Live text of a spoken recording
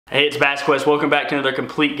Hey, it's BassQuest. Welcome back to another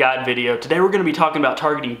complete guide video. Today we're going to be talking about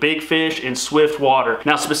targeting big fish in swift water.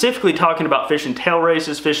 Now specifically talking about fishing tail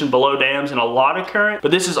races, fishing below dams, and a lot of current,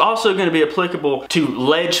 but this is also going to be applicable to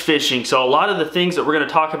ledge fishing. So a lot of the things that we're going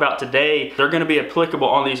to talk about today, they're going to be applicable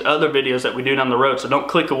on these other videos that we do down the road. So don't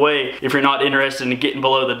click away if you're not interested in getting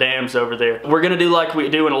below the dams over there. We're going to do like we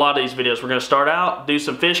do in a lot of these videos. We're going to start out, do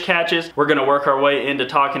some fish catches. We're going to work our way into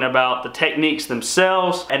talking about the techniques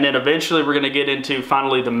themselves, and then eventually we're going to get into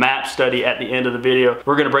finally the map study at the end of the video.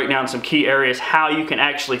 We're going to break down some key areas, how you can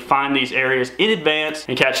actually find these areas in advance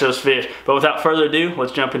and catch those fish. But without further ado,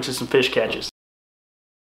 let's jump into some fish catches.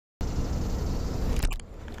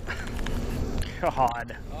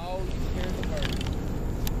 God. Oh, here's the bird.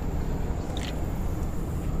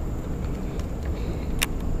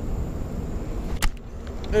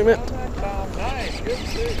 Hey, man. Nice, good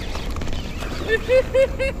fish.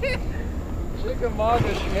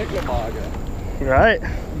 Chickamauga, Schmickamauga. Right?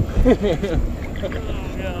 Oh,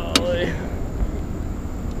 golly.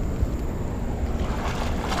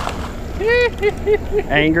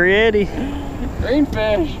 Angry Eddie. Green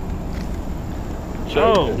fish.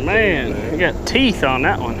 Oh man, you got teeth on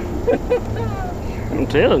that one. I'm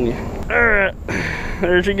telling you. Alright,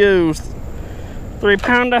 there she goes.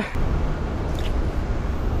 3-pounder.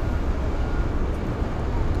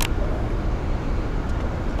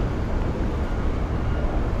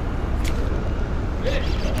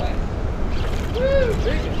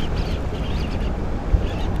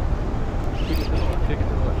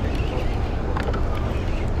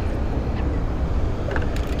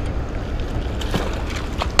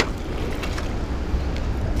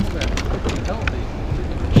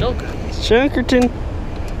 Shunkerton.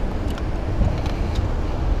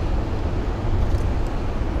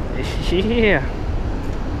 Yeah.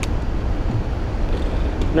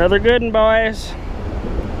 Another good one, boys.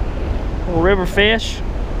 Little river fish.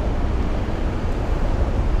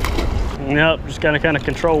 Nope, just gotta kind of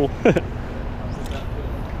control.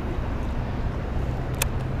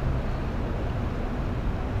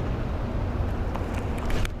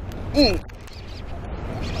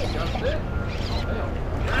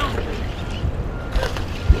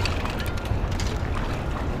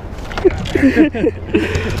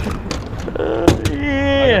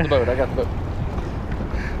 Yeah. I got the boat.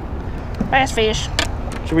 Bass fish.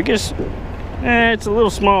 Should we just? It's a little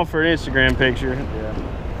small for an Instagram picture. Yeah.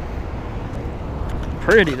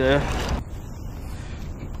 Pretty though.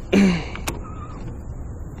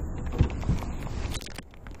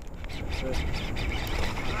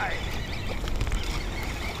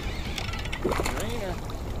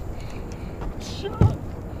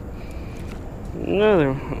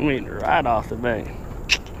 Another one, I mean, right off the bank.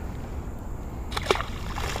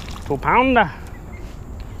 4-pounder.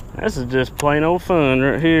 This is just plain old fun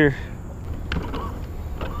right here.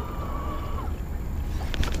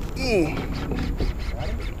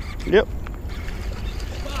 Yep.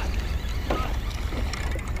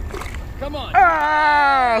 Come on.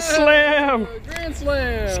 Ah, slam. Grand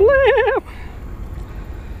slam. Slam.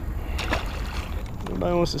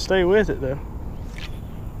 Nobody wants to stay with it though.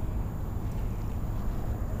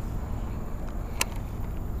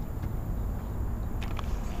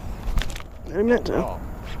 Isn't it too? Oh.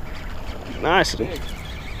 Nice. Big.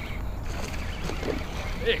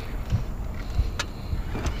 Big.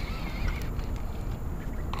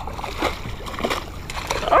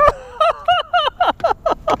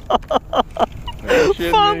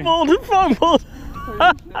 Fumbled.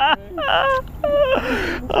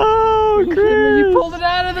 Oh, Chris. You pulled it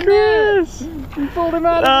out of the net. You pulled him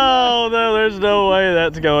out of the net. Oh, no, there's no way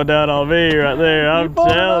that's going down on me right there. I'm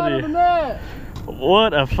telling you.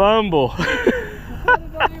 What a fumble. How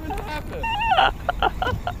did that even happen?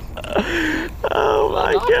 Oh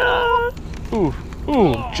my God. Ooh,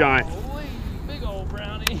 oh, giant. Holy, big old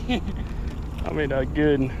brownie. I mean, a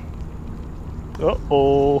good one.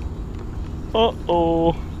 Uh-oh.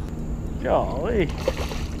 Uh-oh. Golly.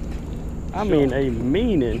 I mean, a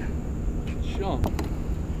meaning. Chunk.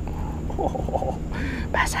 Oh,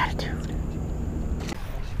 bass attitude.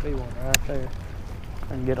 That's a big one right there. I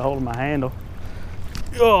can get a hold of my handle.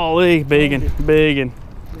 Golly, biggin'.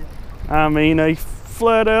 I mean, a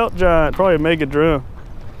flat out giant, probably a mega drum.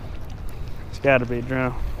 It's gotta be a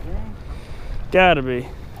drum. Gotta be.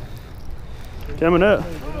 Coming up.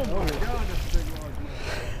 Oh my God, that's a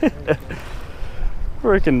big large.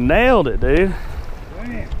 Freaking nailed it, dude.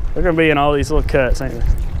 Damn. They're gonna be in all these little cuts, ain't they?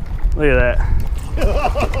 Look at that.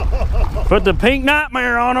 Put the pink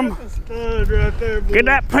nightmare on them. Right there, boy. Get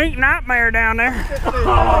that pink nightmare down there.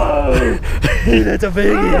 Oh, that's a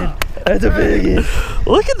big one. That's a big one.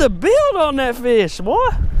 Look at the build on that fish, boy.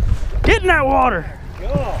 Get in that water.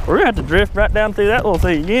 God. We're gonna have to drift right down through that little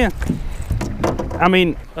thing again. I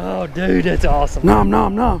mean, oh dude, that's awesome. nom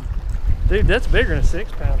nom nom. Dude, that's bigger than a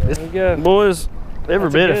 6-pounder. There you go. Boys, every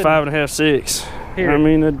bit of 5.5, 6. Here. I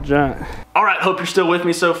mean, a giant. All right, hope you're still with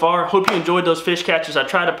me so far. Hope you enjoyed those fish catches. I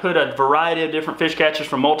try to put a variety of different fish catches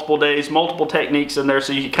from multiple days, multiple techniques in there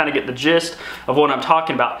so you can kind of get the gist of what I'm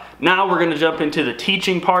talking about. Now we're gonna jump into the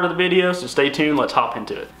teaching part of the video, so stay tuned, let's hop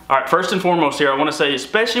into it. All right, first and foremost here, I wanna say,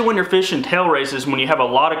 especially when you're fishing tail races, when you have a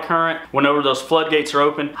lot of current, whenever those floodgates are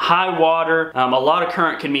open, high water, a lot of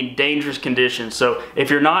current can mean dangerous conditions. So if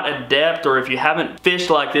you're not adept or if you haven't fished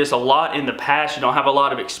like this a lot in the past, you don't have a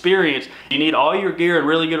lot of experience, you need all your gear in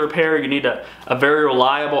really good repair. You need a very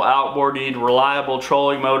reliable outboard, you need reliable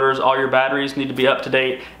trolling motors, all your batteries need to be up to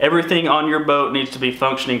date. Everything on your boat needs to be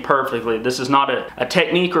functioning perfectly. This is not a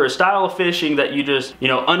technique or a style of fishing that you just,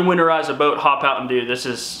 unwinterize a boat, hop out and do. This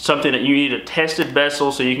is something that you need a tested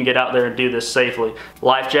vessel so you can get out there and do this safely.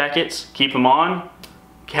 Life jackets, keep them on.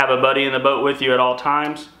 Have a buddy in the boat with you at all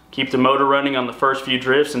times. Keep the motor running on the first few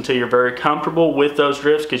drifts until you're very comfortable with those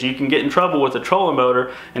drifts, because you can get in trouble with a trolling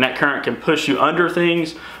motor and that current can push you under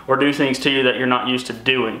things or do things to you that you're not used to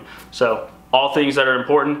doing. So all things that are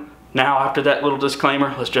important. Now after that little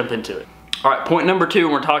disclaimer, let's jump into it. All right, point number 2,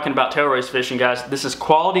 when we're talking about tail race fishing, guys, this is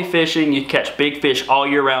quality fishing. You catch big fish all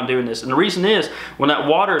year round doing this. And the reason is, when that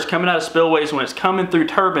water is coming out of spillways, when it's coming through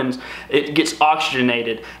turbines, it gets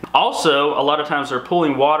oxygenated. Also, a lot of times they're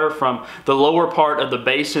pulling water from the lower part of the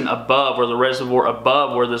basin above, or the reservoir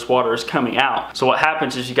above where this water is coming out. So what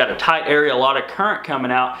happens is you got a tight area, a lot of current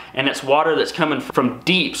coming out, and it's water that's coming from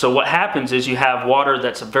deep. So what happens is you have water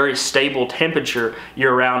that's a very stable temperature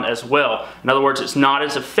year round as well. In other words, it's not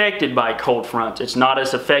as affected by cold front. It's not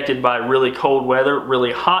as affected by really cold weather,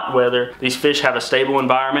 really hot weather. These fish have a stable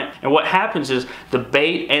environment, and what happens is the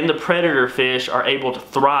bait and the predator fish are able to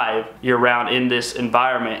thrive year round in this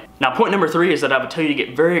environment. Now point number 3 is that I would tell you to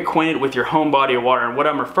get very acquainted with your home body of water, and what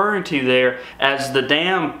I'm referring to there, as the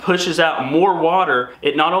dam pushes out more water,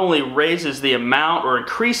 it not only raises the amount or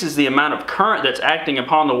increases the amount of current that's acting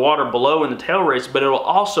upon the water below in the tail race, but it will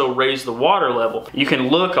also raise the water level. You can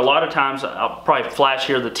look a lot of times, I'll probably flash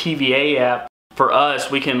here the TVA app. For us,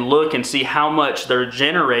 we can look and see how much they're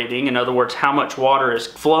generating, in other words, how much water is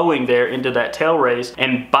flowing there into that tail race,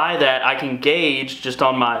 and by that I can gauge, just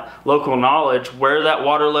on my local knowledge, where that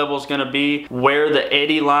water level is going to be, where the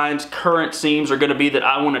eddy lines, current seams are going to be that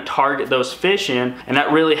I want to target those fish in, and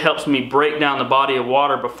that really helps me break down the body of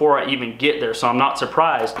water before I even get there, so I'm not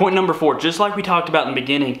surprised. Point number 4, just like we talked about in the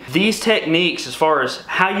beginning, these techniques as far as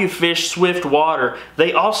how you fish swift water,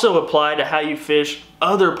 they also apply to how you fish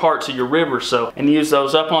other parts of your river. So, and use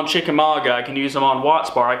those up on Chickamauga, I can use them on Watts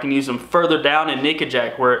Bar, I can use them further down in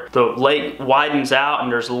Nickajack where the lake widens out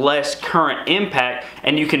and there's less current impact,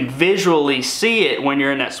 and you can visually see it when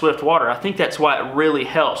you're in that swift water. I think that's why it really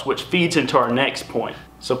helps, which feeds into our next point.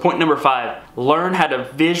 So point number 5, learn how to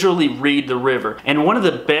visually read the river. And one of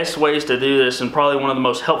the best ways to do this, and probably one of the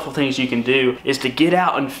most helpful things you can do, is to get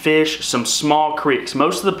out and fish some small creeks.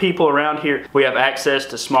 Most of the people around here, we have access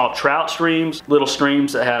to small trout streams, little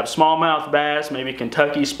streams that have smallmouth bass, maybe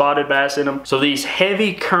Kentucky spotted bass in them. So these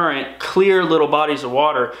heavy current, clear little bodies of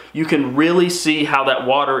water, you can really see how that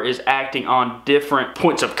water is acting on different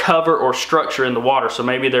points of cover or structure in the water. So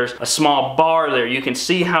maybe there's a small bar there. You can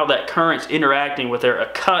see how that current's interacting with there,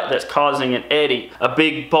 a cut that's causing an eddy, a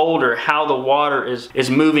big boulder, how the water is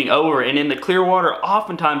moving over. And in the clear water,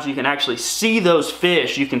 oftentimes you can actually see those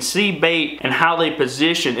fish, you can see bait and how they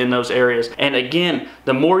position in those areas. And again,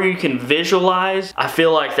 the more you can visualize, I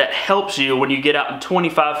feel like that helps you when you get out in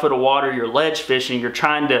 25 foot of water, you're ledge fishing, you're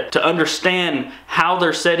trying to understand how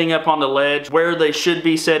they're setting up on the ledge, where they should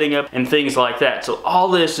be setting up, and things like that. So all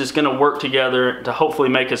this is going to work together to hopefully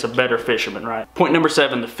make us a better fisherman, right? Point number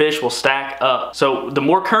 7, the fish will stack up. So the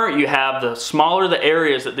more current you have, the smaller the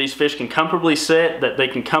areas that these fish can comfortably sit, that they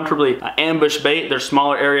can comfortably ambush bait. There's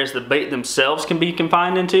smaller areas that bait themselves can be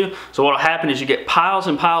confined into. So what will happen is you get piles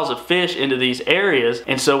and piles of fish into these areas,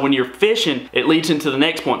 and so when you're fishing, it leads into the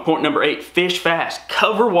next point. Point number 8, fish fast.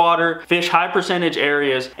 Cover water, fish high percentage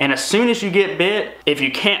areas, and as soon as you get bit, if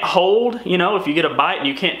you can't hold, if you get a bite and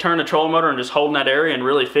you can't turn the trolling motor and just hold in that area and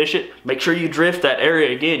really fish it, make sure you drift that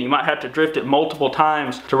area again. You might have to drift it multiple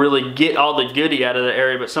times to really get all the goodie out of the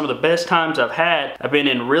area, but some of the best times I've had, I've been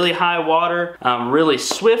in really high water, really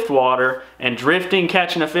swift water, and drifting,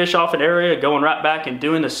 catching a fish off an area, going right back and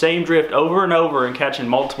doing the same drift over and over and catching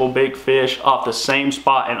multiple big fish off the same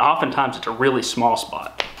spot, and oftentimes it's a really small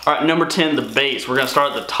spot. All right, number 10, the baits. We're gonna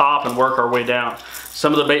start at the top and work our way down.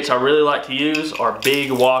 Some of the baits I really like to use are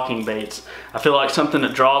big walking baits. I feel like something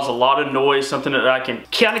that draws a lot of noise, something that I can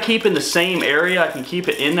kind of keep in the same area, I can keep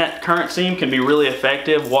it in that current seam, can be really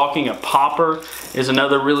effective. Walking a popper is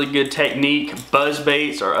another really good technique. Buzz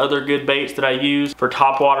baits are other good baits that I use for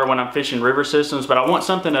topwater when I'm fishing river systems, but I want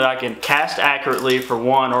something that I can cast accurately for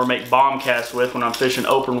one, or make bomb casts with when I'm fishing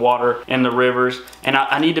open water in the rivers. And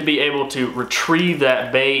I need to be able to retrieve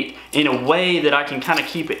that bait in a way that I can kind of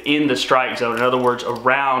keep it in the strike zone. In other words,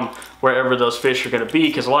 around wherever those fish are going to be,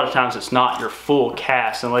 because a lot of times it's not your full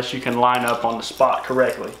cast unless you can line up on the spot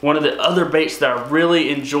correctly. One of the other baits that I really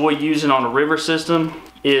enjoy using on a river system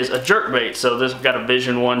is a jerk bait. So this, I've got a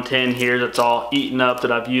Vision 110 here that's all eaten up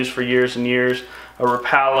that I've used for years and years. A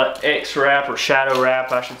Rapala X-Wrap, or Shadow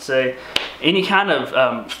Wrap I should say. Any kind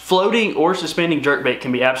of floating or suspending jerkbait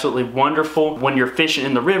can be absolutely wonderful when you're fishing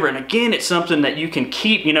in the river. And again, it's something that you can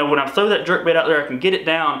keep, you know, when I throw that jerkbait out there, I can get it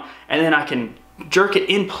down and then I can jerk it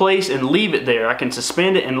in place and leave it there. I can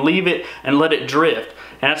suspend it and leave it and let it drift.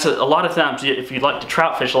 And that's a lot of times, if you like to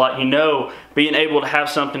trout fish a lot, you know, being able to have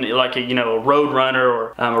something like a, you know, a road runner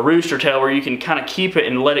or a rooster tail where you can kind of keep it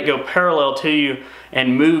and let it go parallel to you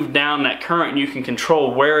and move down that current, and you can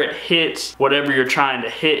control where it hits whatever you're trying to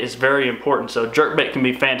hit is very important. So jerkbait can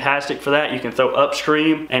be fantastic for that. You can throw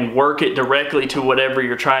upstream and work it directly to whatever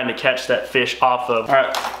you're trying to catch that fish off of. All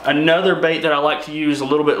right, another bait that I like to use a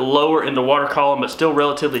little bit lower in the water column but still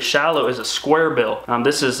relatively shallow is a square bill.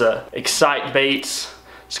 This is a Excite Baits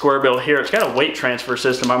square bill here. It's got a weight transfer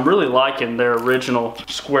system. I'm really liking their original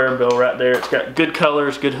square bill right there. It's got good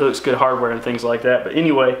colors, good hooks, good hardware, and things like that. But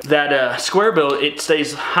anyway, that square bill, it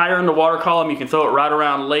stays higher in the water column. You can throw it right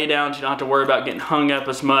around laydowns. You don't have to worry about getting hung up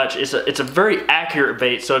as much. It's a very accurate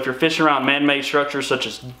bait. So if you're fishing around man-made structures such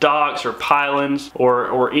as docks or pylons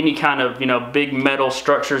or any kind of, you know, big metal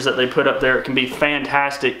structures that they put up there, it can be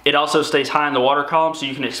fantastic. It also stays high in the water column, so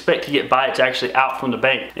you can expect to get bites actually out from the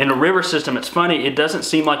bank. In a river system, it's funny, it doesn't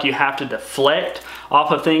seem like you have to deflect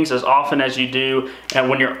off of things as often as you do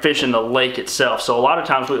when you're fishing the lake itself. So a lot of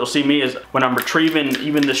times what you'll see me is when I'm retrieving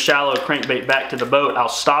even the shallow crankbait back to the boat, I'll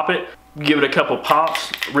stop it, give it a couple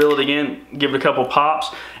pops, reel it again, give it a couple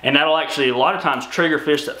pops, and that'll actually a lot of times trigger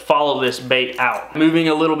fish that follow this bait out. Moving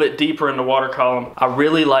a little bit deeper in the water column, I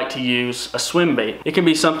really like to use a swim bait. It can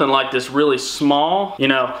be something like this really small, you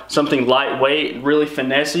know, something lightweight, really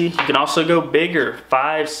finessey. You can also go bigger,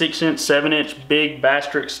 5, 6 inch, 7 inch, big bass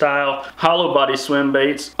trick style, hollow body swim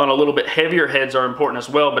baits on a little bit heavier heads are important as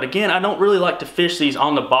well. But again, I don't really like to fish these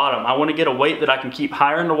on the bottom. I want to get a weight that I can keep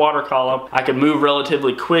higher in the water column. I can move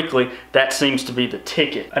relatively quickly. That seems to be the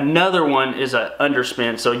ticket. Another one is an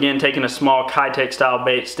underspin. So again, taking a small Kitech style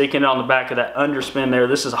bait, sticking it on the back of that underspin there.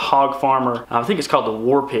 This is a Hog Farmer. I think it's called the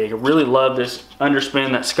War Pig. I really love this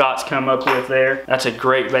underspin that Scott's come up with there. That's a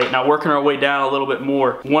great bait. Now working our way down a little bit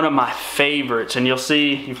more, one of my favorites, and you'll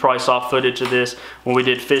see, you probably saw footage of this when we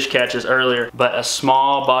did fish catches earlier, but a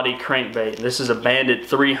small body crankbait. This is a Bandit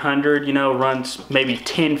 300, you know, runs maybe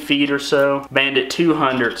 10 feet or so. Bandit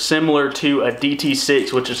 200, similar to a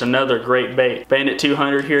DT6, which is another great bait. Bandit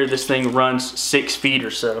 200 here, this thing runs 6 feet or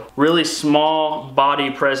so. Really small body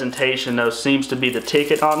presentation though seems to be the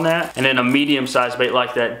ticket on that. And then a medium sized bait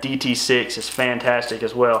like that DT6 is fantastic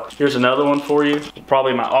as well. Here's another one for you.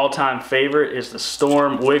 Probably my all-time favorite is the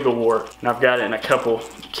Storm Wiggle Warp. And I've got it in a couple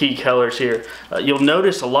key colors here. You'll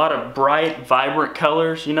notice a lot of bright, vibrant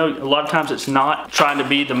colors. You know, a lot of times it's not trying to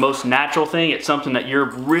be the most natural thing. It's something that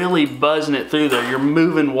you're really buzzing it through there. You're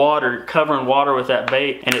moving water, you're covering water with that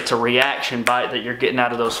bait, and it's a reaction bite that you're getting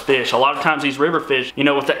out of those fish. A lot of times these river fish, you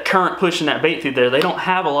know, with that current pushing that bait through there, they don't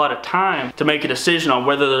have a lot of time to make a decision on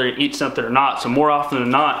whether they're gonna eat something or not. So more often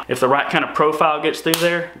than not, if the right kind of profile gets through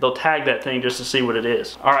there, they'll tag that thing just to see what it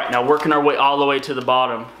is. All right, now working our way all the way to the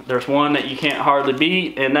bottom, there's one that you can't hardly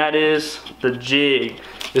beat, and that is the jig.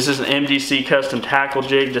 This is an MGC custom tackle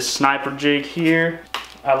jig, the sniper jig here.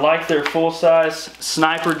 I like their full-size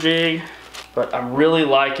sniper jig, but I'm really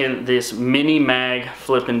liking this mini mag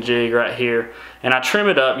flipping jig right here. And I trim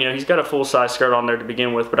it up, you know, he's got a full-size skirt on there to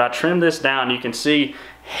begin with, but I trim this down. You can see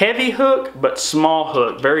heavy hook, but small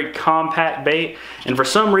hook, very compact bait. And for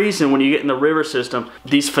some reason, when you get in the river system,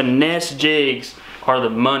 these finesse jigs are the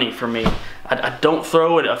money for me. I don't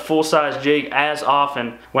throw it a full-size jig as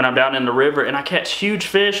often when I'm down in the river, and I catch huge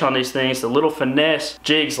fish on these things, the little finesse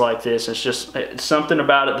jigs like this. It's something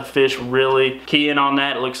about it, the fish really key in on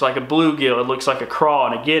that. It looks like a bluegill, it looks like a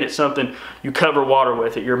craw, and again, it's something you cover water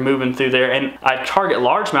with it. You're moving through there, and I target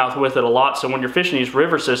largemouth with it a lot, so when you're fishing these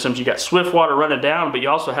river systems, you got swift water running down, but you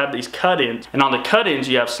also have these cut-ins, and on the cut-ins,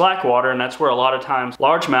 you have slack water, and that's where a lot of times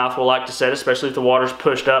largemouth will like to set, especially if the water's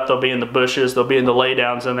pushed up. They'll be in the bushes, they'll be in the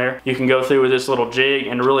laydowns in there. You can go through do with this little jig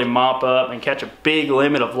and really mop up and catch a big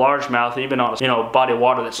limit of largemouth, even on a body of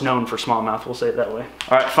water that's known for smallmouth, we'll say it that way.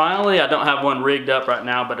 All right, finally, I don't have one rigged up right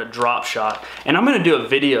now, but a drop shot. And I'm gonna do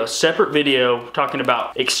a separate video talking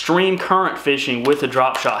about extreme current fishing with a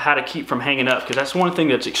drop shot, how to keep from hanging up, because that's one thing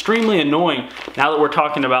that's extremely annoying now that we're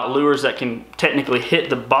talking about lures that can technically hit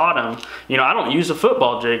the bottom. I don't use a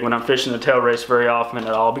football jig when I'm fishing the tail race very often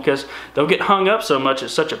at all, because they'll get hung up so much,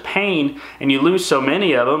 it's such a pain, and you lose so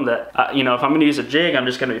many of them that, if I'm gonna use a jig, I'm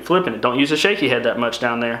just gonna be flipping it. Don't use a shaky head that much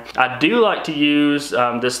down there. I do like to use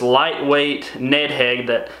this lightweight Ned head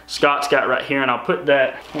that Scott's got right here, and I'll put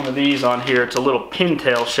one of these on here. It's a little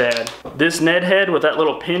pintail shad. This Ned head with that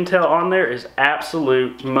little pintail on there is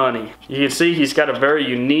absolute money. You can see he's got a very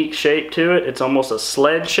unique shape to it. It's almost a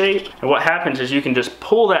sled shape, and what happens is you can just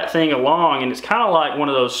pull that thing along, and it's kind of like one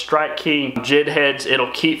of those Strike King jig heads.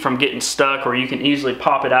 It'll keep from getting stuck, or you can easily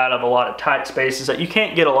pop it out of a lot of tight spaces that you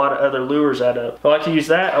can't get a lot of other lures out of. I like to use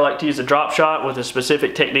that. I like to use a drop shot with a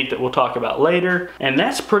specific technique that we'll talk about later, and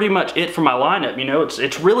that's pretty much it for my lineup.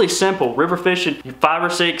 It's really simple. River fishing, 5 or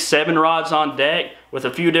 6, 7 rods on deck with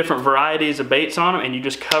a few different varieties of baits on them, and you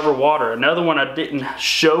just cover water. Another one I didn't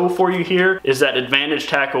show for you here is that Advantage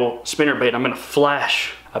Tackle spinner bait. I'm gonna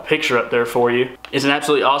flash a picture up there for you. It's an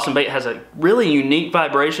absolutely awesome bait. It has a really unique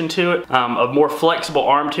vibration to it, a more flexible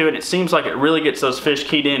arm to it. It seems like it really gets those fish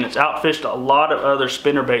keyed in. It's outfished a lot of other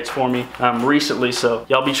spinner baits for me recently, so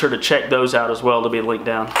y'all be sure to check those out as well. They'll be linked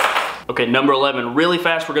down. Okay, number 11, really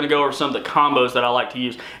fast, we're gonna go over some of the combos that I like to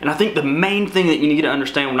use. And I think the main thing that you need to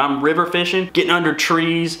understand when I'm river fishing, getting under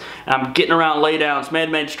trees, I'm getting around laydowns,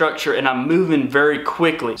 man-made structure, and I'm moving very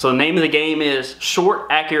quickly. So the name of the game is short,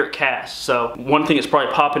 accurate cast. So one thing that's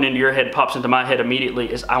probably popping into your head, pops into my head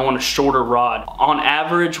immediately, is I want a shorter rod. On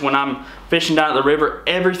average, when I'm fishing down at the river,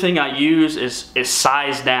 everything I use is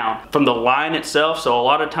sized down from the line itself. So a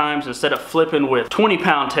lot of times, instead of flipping with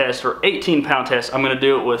 20-pound test or 18-pound test, I'm gonna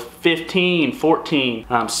do it with 15, 14,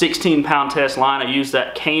 16-pound test line. I use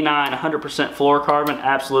that K9 100% fluorocarbon.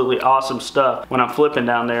 Absolutely awesome stuff when I'm flipping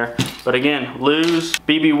down there. But again, lose,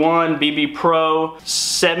 BB1, BB Pro,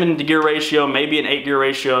 7 gear ratio, maybe an 8 gear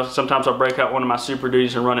ratio. Sometimes I'll break out one of my Super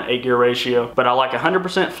Duties and run an 8 gear ratio. But I like 100%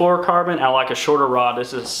 fluorocarbon. I like a shorter rod.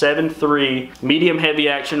 This is a 7.3 medium heavy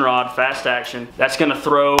action rod, fast action. That's gonna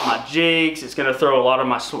throw my jigs. It's gonna throw a lot of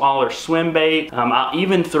my smaller swim bait. I'll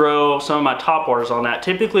even throw some of my top waters on that.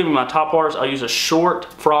 Typically with my top waters, I'll use a short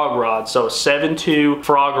frog rod. So a 7.2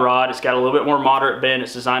 frog rod. It's got a little bit more moderate bend.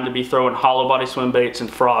 It's designed to be throwing hollow body swim baits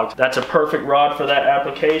and frogs. That's a perfect rod for that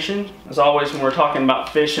application. As always, when we're talking about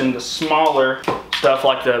fishing the smaller stuff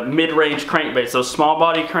like the mid-range crankbaits, those small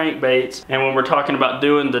body crankbaits, and when we're talking about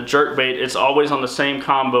doing the jerk bait, it's always on the same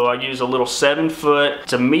combo. I use a little 7-foot.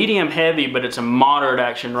 It's a medium heavy, but it's a moderate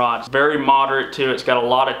action rod. It's very moderate too. It's got a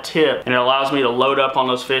lot of tip, and it allows me to load up on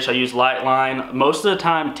those fish. I use light line. Most of the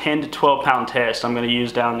time, 10 to 12 pound test I'm going to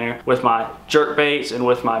use down there with my jerk baits and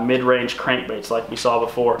with my mid-range crankbaits like we saw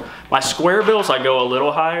before. My square bills, I go a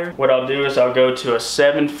little higher. What I'll do is I'll go to a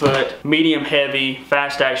 7-foot medium heavy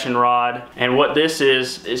fast action rod, and what this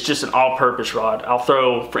is, it's just an all-purpose rod. I'll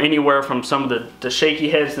throw for anywhere from some of the shaky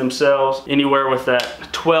heads themselves, anywhere with that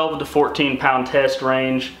 12 to 14 pound test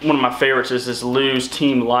range. One of my favorites is this Lew's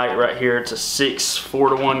Team Light right here. It's a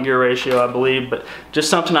 4-to-1 gear ratio, I believe, but just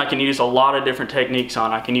something I can use a lot of different techniques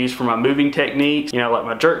on. I can use for my moving techniques, like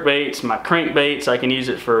my jerk baits, my crank baits. I can use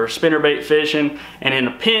it for spinnerbait fishing, and in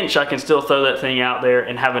a pinch, I can still throw that thing out there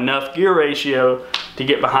and have enough gear ratio to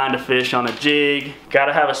get behind a fish on a jig.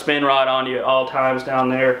 Gotta have a spin rod on you at all times down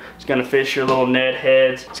there. It's gonna fish your little Ned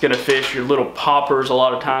heads. It's gonna fish your little poppers. A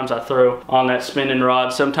lot of times I throw on that spinning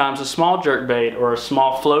rod. Sometimes a small jerk bait or a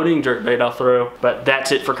small floating jerk bait I'll throw, but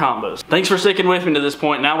that's it for combos. Thanks for sticking with me to this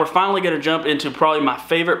point. Now we're finally gonna jump into probably my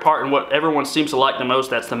favorite part and what everyone seems to like the most.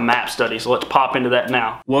 That's the map study. So let's pop into that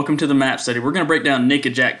now. Welcome to the map study. We're gonna break down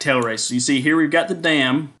Nickajack Tailrace. So you see here we've got the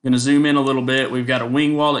dam. I'm gonna zoom in a little bit. We've got a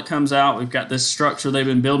wing wall that comes out. We've got this structure they've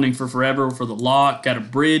been building for forever for the lock. Got a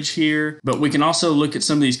bridge here, but we can also look at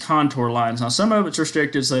some of these contour lines. Now some of it's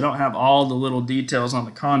restricted, so they don't have all the little details on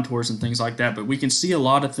the contours and things like that, but we can see a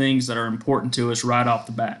lot of things that are important to us right off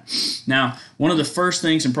the bat. Now, one of the first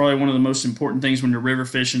things, and probably one of the most important things when you're river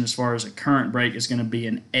fishing as far as a current break, is going to be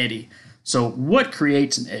an eddy. So what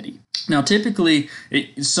creates an eddy? Now, typically,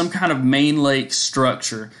 it's some kind of main lake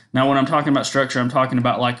structure. Now, when I'm talking about structure, I'm talking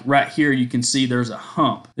about like right here, you can see there's a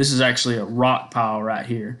hump. This is actually a rock pile right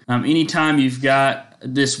here. Anytime you've got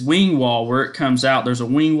this wing wall where it comes out, there's a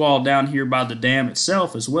wing wall down here by the dam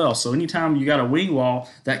itself as well. So anytime you got a wing wall,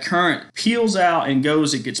 that current peels out and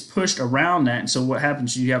goes, it gets pushed around that. And so what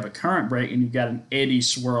happens, you have a current break and you've got an eddy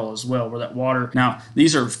swirl as well where that water. Now,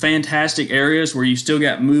 these are fantastic areas where you still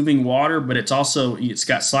got moving water, but it's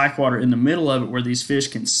got slack water in the middle of it where these fish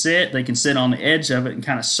can sit. They can sit on the edge of it and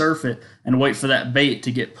kind of surf it and wait for that bait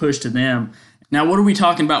to get pushed to them. Now, what are we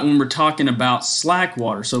talking about when we're talking about slack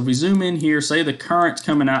water? So if we zoom in here, say the current's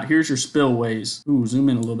coming out, here's your spillways. Ooh, zoom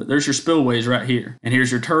in a little bit. There's your spillways right here. And here's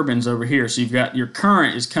your turbines over here. So you've got your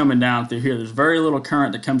current is coming down through here. There's very little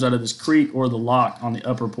current that comes out of this creek or the lock on the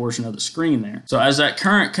upper portion of the screen there. So as that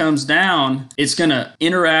current comes down, it's going to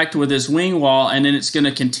interact with this wing wall, and then it's going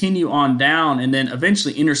to continue on down and then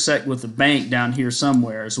eventually intersect with the bank down here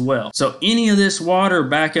somewhere as well. So any of this water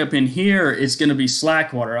back up in here is going to be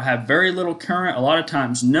slack water. It'll have very little current, a lot of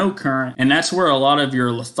times no current, and that's where a lot of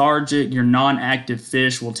your lethargic, your non-active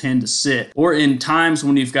fish will tend to sit. Or in times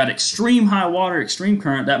when you've got extreme high water, extreme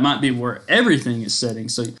current, that might be where everything is sitting.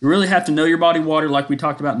 So you really have to know your body water like we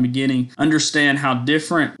talked about in the beginning, understand how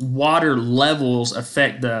different water levels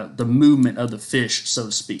affect the movement of the fish, so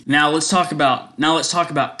to speak. Now let's talk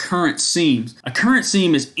about current seams. A current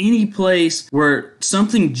seam is any place where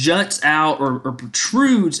something juts out or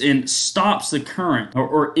protrudes and stops the current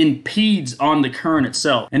or impedes on the current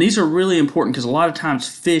itself. And these are really important because a lot of times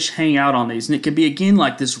fish hang out on these, and it could be again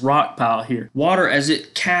like this rock pile here. Water, as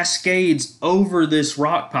it cascades over this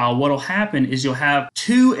rock pile, what'll happen is you'll have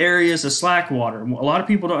two areas of slack water. A lot of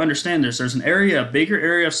people don't understand this. There's a bigger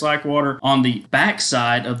area of slack water on the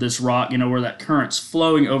backside of this rock, where that current's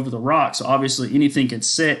flowing over the rock. So obviously anything can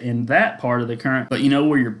sit in that part of the current, but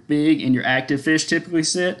where your big and your active fish typically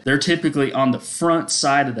sit? They're typically on the front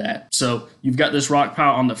side of that. So you've got this rock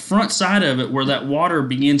pile on the front side of it where that water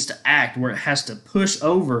begins to act, where it has to push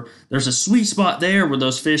over. There's a sweet spot there where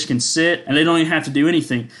those fish can sit and they don't even have to do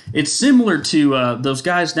anything. It's similar to those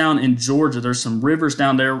guys down in Georgia. There's some rivers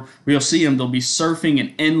down there where you'll see them. They'll be surfing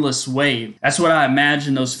an endless wave. That's what I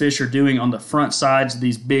imagine those fish are doing on the front sides of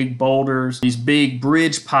these big boulders, these big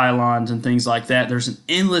bridge pylons and things like that. There's an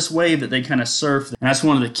endless wave that they kind of surf, and that's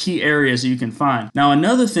one of the key areas that you can find. Now,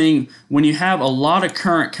 another thing, when you have a lot of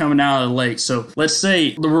current coming out of the lake, so let's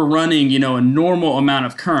say we're running, a normal amount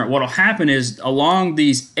of current, what'll happen is along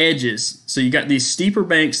these edges, so you got these steeper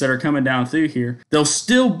banks that are coming down through here, they'll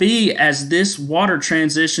still be, as this water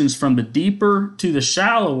transitions from the deeper to the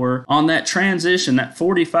shallower, on that transition, that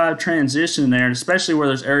 45 transition there, and especially where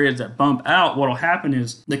there's areas that bump out, what'll happen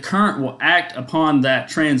is the current will act upon that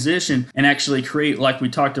transition and actually create, like we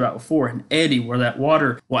talked about before, an eddy where that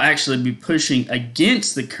water will actually be pushing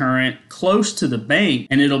against the current close to the bank,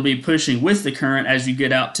 and it'll be pushing with the current as you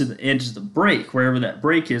get out to the edge of the break, wherever that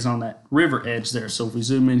break is on that river edge there. So if we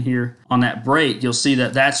zoom in here on that break, you'll see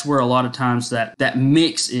that that's where a lot of times that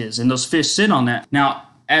mix is, and those fish sit on that. Now,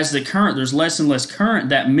 as the current, there's less and less current,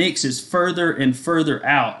 that mix is further and further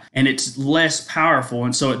out, and it's less powerful,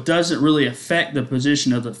 and so it doesn't really affect the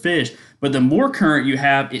position of the fish. But the more current you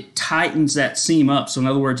have, it tightens that seam up. So in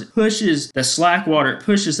other words, it pushes the slack water, it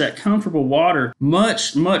pushes that comfortable water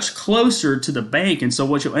much, much closer to the bank. And so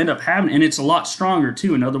what you'll end up having, and it's a lot stronger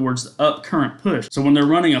too, in other words, the up current push. So when they're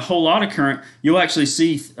running a whole lot of current, you'll actually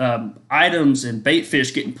see items and bait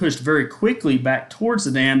fish getting pushed very quickly back towards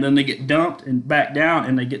the dam. Then they get dumped and back down,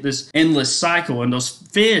 and they get this endless cycle. And those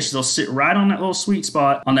fish, they'll sit right on that little sweet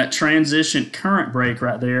spot on that transition current break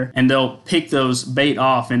right there, and they'll pick those bait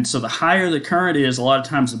off. And so the higher the current is, a lot of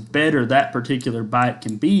times the better that particular bite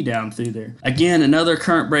can be down through there. Again, another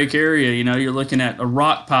current break area, you're looking at a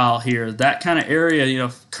rock pile here. That kind of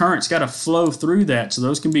area, current's got to flow through that. So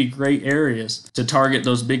those can be great areas to target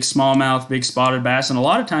those big smallmouth, big spotted bass. And a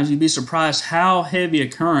lot of times you'd be surprised how heavy a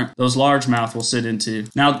current those largemouth will sit into.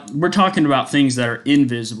 Now, we're talking about things that are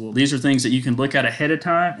invisible. These are things that you can look at ahead of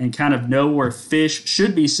time and kind of know where fish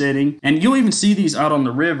should be sitting. And you'll even see these out on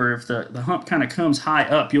the river. If the hump kind of comes high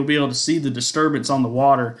up, you'll be able to see the disturbance on the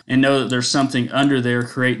water and know that there's something under there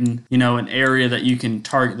creating, an area that you can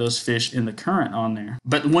target those fish in the current on there.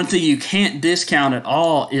 But one thing you can't discount at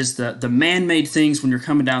all is the man-made things when you're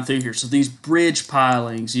coming down through here. So these bridge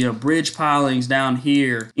pilings, bridge pilings down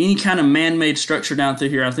here, any kind of man-made structure down through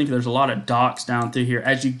here. I think there's a lot of docks down through here.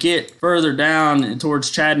 As you get further down towards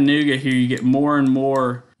Chattanooga here, you get more and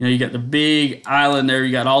more You know, you got the big island there,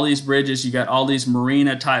 you got all these bridges, you got all these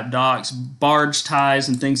marina type docks, barge ties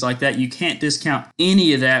and things like that. You can't discount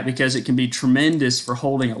any of that because it can be tremendous for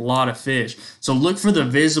holding a lot of fish. So look for the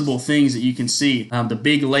visible things that you can see. The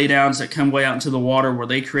big laydowns that come way out into the water where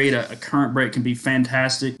they create a current break can be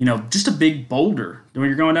fantastic. You know, just a big boulder. When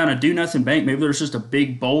you're going down a do-nothing bank, maybe there's just a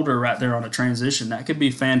big boulder right there on a transition. That could be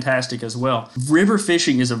fantastic as well. River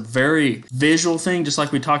fishing is a very visual thing, just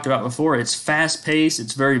like we talked about before. It's fast-paced,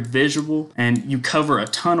 it's very visual, and you cover a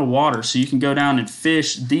ton of water. So you can go down and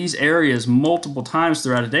fish these areas multiple times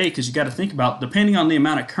throughout a day, because you got to think about, depending on the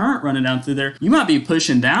amount of current running down through there, you might be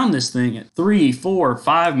pushing down this thing at 3, 4,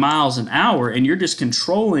 5 miles an hour, and you're just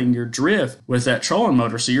controlling your drift with that trolling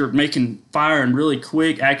motor. So you're firing really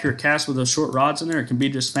quick, accurate casts with those short rods in there. It can be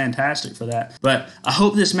just fantastic for that. But I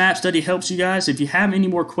hope this map study helps you guys. If you have any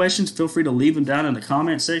more questions, feel free to leave them down in the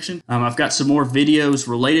comment section. I've got some more videos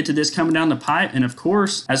related to this coming down the pipe. And of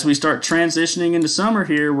course, as we start transitioning into summer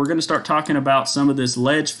here, we're going to start talking about some of this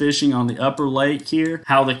ledge fishing on the upper lake here,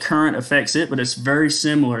 how the current affects it, but it's very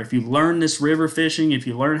similar. If you learn this river fishing, if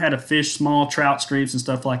you learn how to fish small trout streams and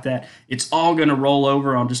stuff like that, it's all going to roll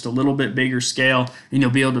over on just a little bit bigger scale, and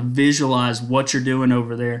you'll be able to visualize what you're doing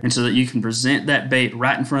over there, and so that you can present that bait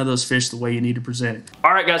right in front of those fish the way you need to present it.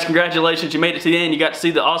 All right, guys, congratulations. You made it to the end. You got to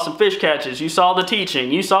see the awesome fish catches. You saw the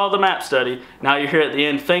teaching. You saw the map study. Now you're here at the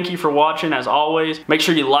end. Thank you for watching, as always. Make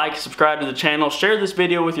sure you like, subscribe to the channel, share this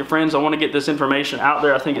video with your friends. I want to get this information out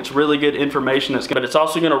there. I think it's really good information, but it's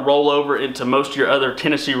also going to roll over into most of your other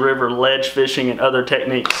Tennessee River ledge fishing and other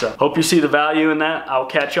techniques. So hope you see the value in that. I'll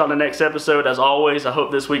catch you on the next episode. As always, I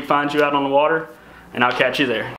hope this week finds you out on the water, and I'll catch you there.